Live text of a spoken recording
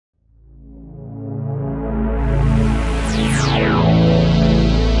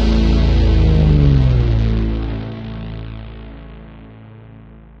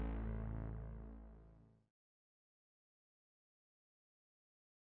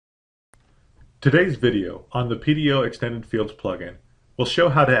Today's video on the PDO Extended Fields plugin will show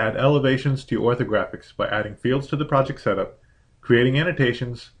how to add elevations to your orthographics by adding fields to the project setup, creating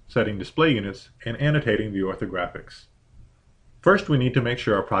annotations, setting display units, and annotating the orthographics. First, we need to make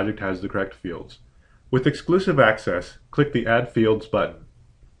sure our project has the correct fields. With exclusive access, click the Add Fields button.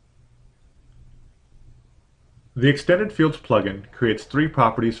 The Extended Fields plugin creates three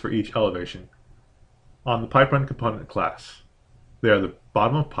properties for each elevation on the PipeRun component class. They are the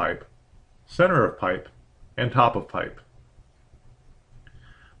bottom of pipe, center of pipe, and top of pipe.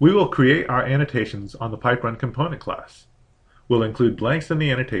 We will create our annotations on the PipeRun component class. We'll include blanks in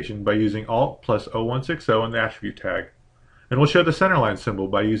the annotation by using Alt plus 0160 in the attribute tag, and we'll show the centerline symbol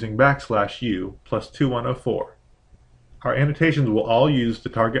by using \U plus 2104. Our annotations will all use the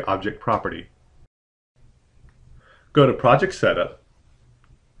target object property. Go to Project Setup,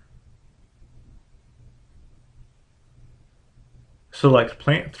 select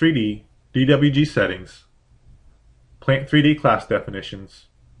Plant 3D DWG Settings, Plant 3D Class Definitions,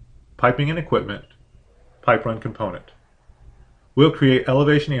 Piping and Equipment, PipeRun Component. We'll create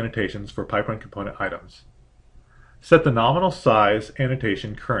elevation annotations for PipeRun component items. Set the nominal size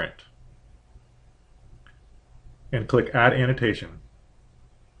annotation current and click Add Annotation.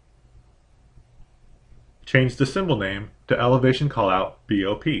 Change the symbol name to Elevation Callout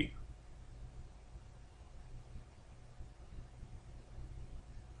BOP.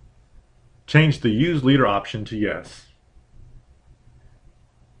 Change the Use Leader option to Yes.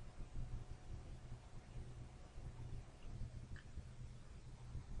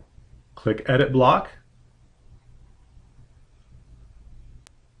 Click Edit Block.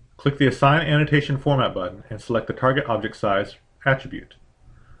 Click the Assign Annotation Format button and select the Target Object Size attribute.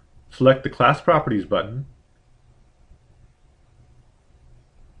 Select the Class Properties button.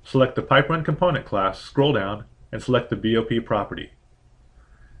 Select the PipeRun component class, scroll down, and select the BOP property.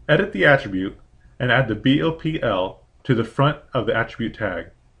 Edit the attribute and add the BOPL to the front of the attribute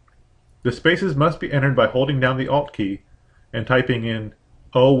tag. The spaces must be entered by holding down the Alt key and typing in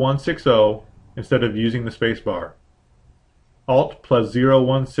 0160 instead of using the space bar. Alt plus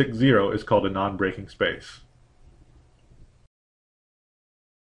 0160 is called a non-breaking space.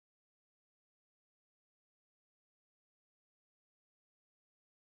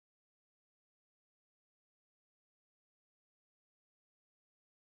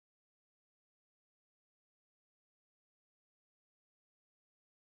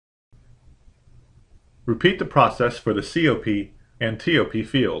 Repeat the process for the COP and TOP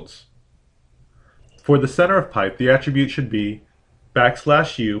fields. For the center of pipe, the attribute should be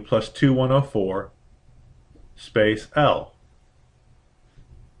 \U plus 2104 space L.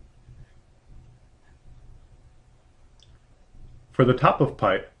 For the top of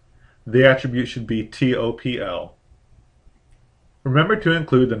pipe, the attribute should be TOPL. Remember to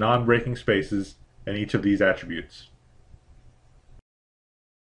include the non-breaking spaces in each of these attributes.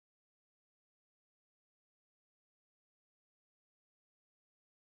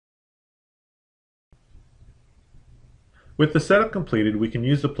 With the setup completed, we can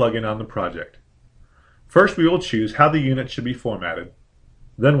use the plugin on the project. First, we will choose how the units should be formatted.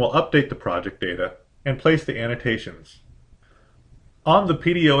 Then we'll update the project data and place the annotations. On the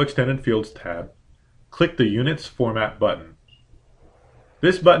PDO Extended Fields tab, click the Units Format button.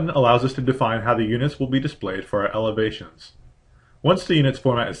 This button allows us to define how the units will be displayed for our elevations. Once the units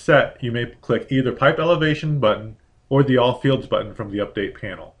format is set, you may click either Pipe Elevation button or the All Fields button from the Update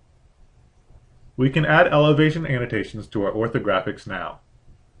panel. We can add elevation annotations to our orthographics now.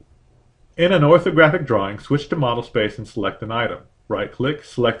 In an orthographic drawing, switch to Model Space and select an item. Right-click,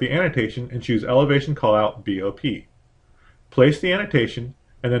 select the annotation, and choose Elevation Callout BOP. Place the annotation,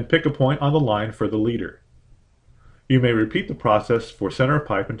 and then pick a point on the line for the leader. You may repeat the process for center of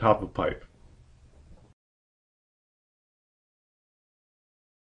pipe and top of pipe.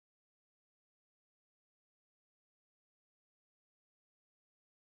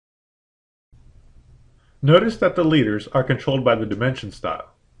 Notice that the leaders are controlled by the dimension style.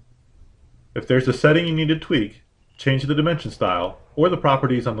 If there's a setting you need to tweak, change the dimension style or the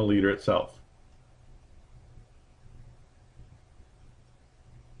properties on the leader itself.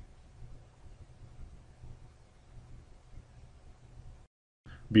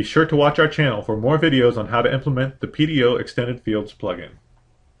 Be sure to watch our channel for more videos on how to implement the PDO Extended Fields plugin.